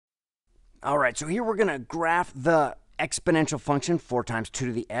All right, so here we're going to graph the exponential function 4 times 2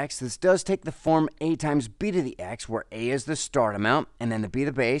 to the x. This does take the form a times b to the x, where a is the start amount, and then the b,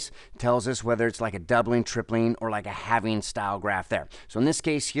 the base, tells us whether it's like a doubling, tripling, or like a halving style graph there. So in this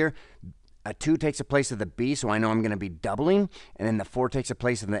case here, a 2 takes the place of the b, so I know I'm going to be doubling, and then the 4 takes the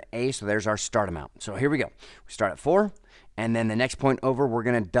place of the a, so there's our start amount. So here we go. We start at 4, and then the next point over, we're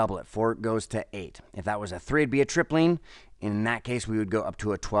going to double it. 4 goes to 8. If that was a 3, it'd be a tripling. In that case, we would go up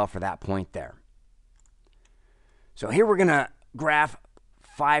to a 12 for that point there. So here we're going to graph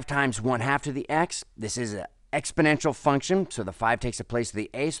 5 times 1/2 to the x. This is an exponential function, so the 5 takes the place of the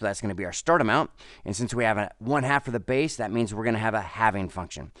a, so that's going to be our start amount. And since we have a 1/2 for the base, that means we're going to have a halving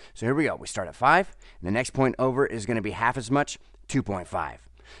function. So here we go. We start at 5, and the next point over is going to be half as much, 2.5.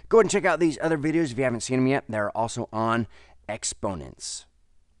 Go ahead and check out these other videos if you haven't seen them yet. They're also on exponents.